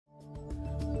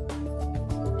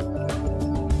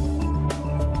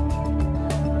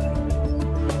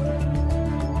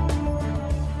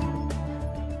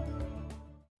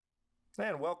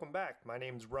welcome back. My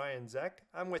name is Ryan Zeck.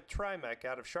 I'm with TriMech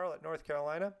out of Charlotte, North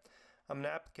Carolina. I'm an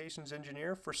applications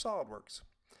engineer for SOLIDWORKS.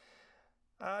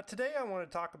 Today I want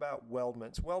to talk about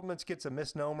weldments. Weldments gets a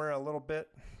misnomer a little bit.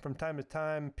 From time to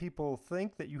time, people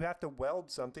think that you have to weld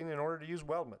something in order to use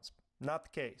weldments. Not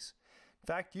the case. In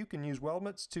fact, you can use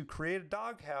weldments to create a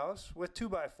doghouse with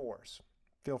 2x4s.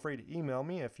 Feel free to email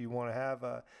me if you want to have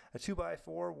a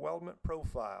 2x4 weldment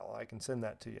profile. I can send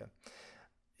that to you.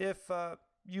 If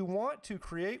you want to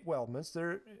create weldments,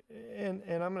 and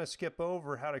I'm going to skip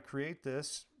over how to create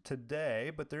this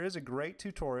today, but there is a great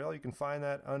tutorial. You can find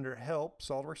that under Help,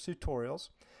 SOLIDWORKS Tutorials.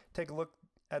 Take a look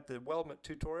at the weldment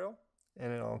tutorial,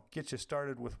 and it'll get you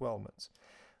started with weldments.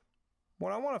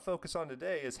 What I want to focus on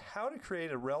today is how to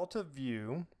create a relative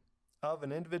view of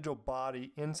an individual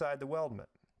body inside the weldment.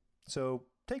 So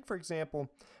take, for example,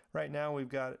 right now we've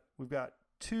got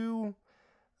two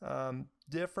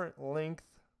different length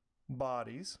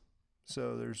bodies.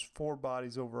 So there's 4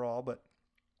 bodies overall, but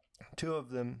 2 of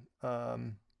them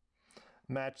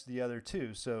match the other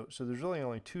 2. So there's really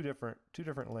only two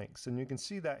different lengths, and you can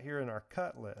see that here in our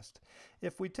cut list.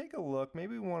 If we take a look,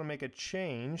 maybe we want to make a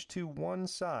change to one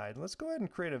side. Let's go ahead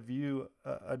and create a view,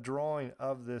 a drawing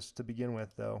of this to begin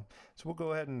with, though. So we'll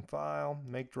go ahead and File,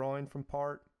 Make Drawing from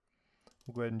Part.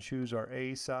 We'll go ahead and choose our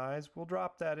A size. We'll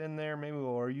drop that in there. Maybe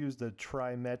we'll use the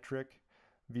trimetric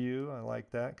view. I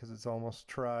like that because it's almost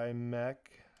trimech.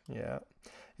 Yeah.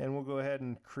 And we'll go ahead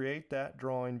and create that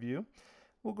drawing view.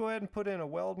 We'll go ahead and put in a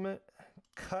weldment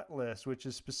cut list, which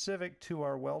is specific to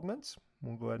our weldments.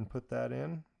 We'll go ahead and put that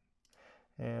in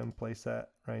and place that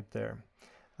right there.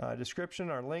 Description,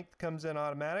 our length comes in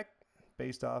automatic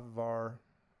based off of our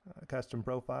custom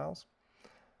profiles.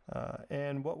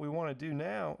 And what we want to do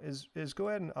now is go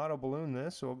ahead and auto balloon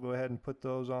this. So we'll go ahead and put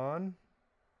those on.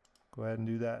 Go ahead and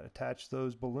do that. Attach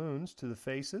those balloons to the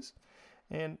faces.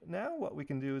 And now what we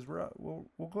can do is we'll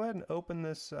go ahead and open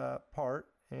this part,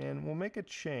 and we'll make a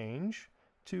change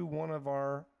to one of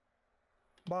our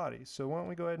bodies. So why don't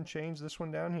we go ahead and change this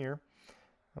one down here.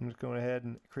 I'm just going ahead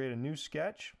and create a new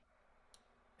sketch,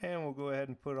 and we'll go ahead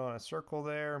and put on a circle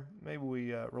there. Maybe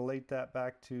we relate that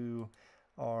back to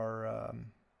our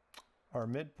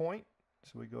midpoint.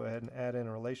 So we go ahead and add in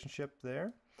a relationship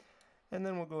there. And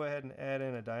then we'll go ahead and add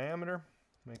in a diameter,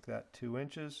 make that 2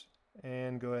 inches,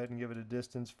 and go ahead and give it a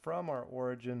distance from our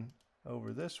origin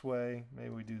over this way.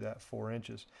 Maybe we do that 4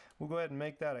 inches. We'll go ahead and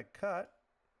make that a cut.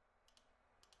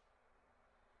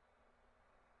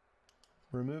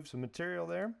 Remove some material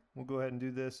there. We'll go ahead and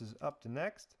do this as up to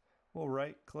next. We'll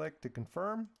right click to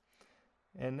confirm.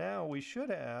 And now we should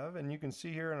have, and you can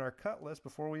see here in our cut list,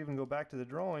 before we even go back to the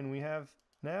drawing, we have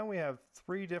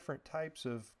 3 different types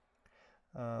of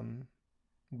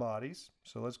bodies.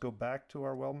 So let's go back to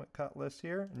our weldment cut list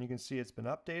here, and you can see it's been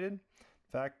updated. In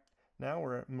fact, now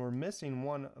we're missing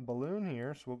one balloon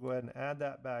here, so we'll go ahead and add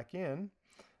that back in,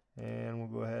 and we'll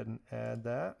go ahead and add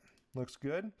that. Looks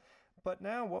good. But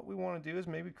now what we want to do is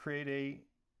maybe create a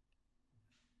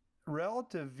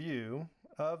relative view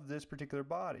of this particular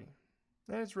body.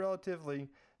 And it's relatively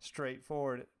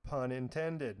straightforward, pun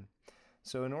intended.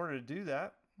 So in order to do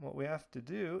that, what we have to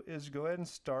do is go ahead and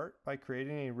start by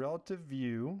creating a relative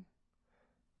view.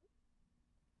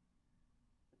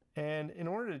 And in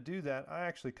order to do that, I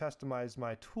actually customized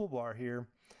my toolbar here.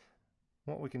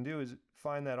 What we can do is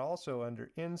find that also under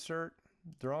Insert,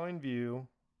 Drawing View,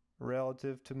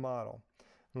 Relative to Model.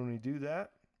 When we do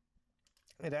that,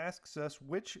 it asks us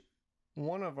which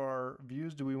one of our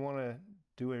views do we want to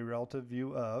do a relative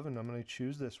view of, and I'm going to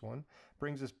choose this one.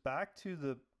 Brings us back to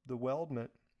the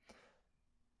weldment,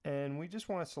 and we just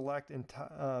want to select,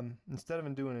 instead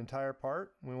of doing an entire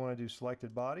part, we want to do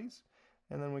selected bodies,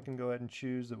 and then we can go ahead and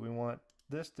choose that we want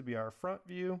this to be our front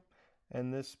view,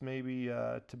 and this maybe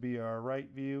to be our right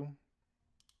view.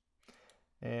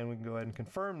 And we can go ahead and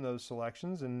confirm those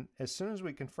selections, and as soon as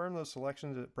we confirm those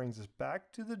selections, it brings us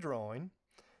back to the drawing,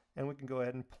 and we can go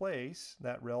ahead and place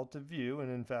that relative view. And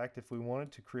in fact, if we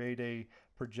wanted to create a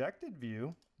projected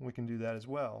view, we can do that as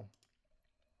well.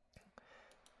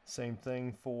 Same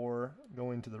thing for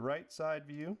going to the right side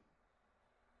view.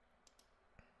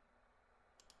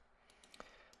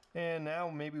 And now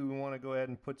maybe we want to go ahead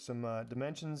and put some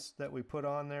dimensions that we put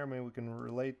on there. Maybe we can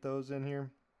relate those in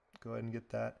here. Go ahead and get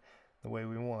that the way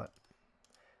we want.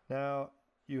 Now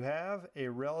you have a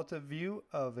relative view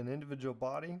of an individual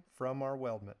body from our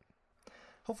weldment.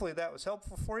 Hopefully that was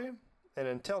helpful for you, and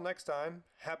until next time,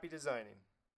 happy designing.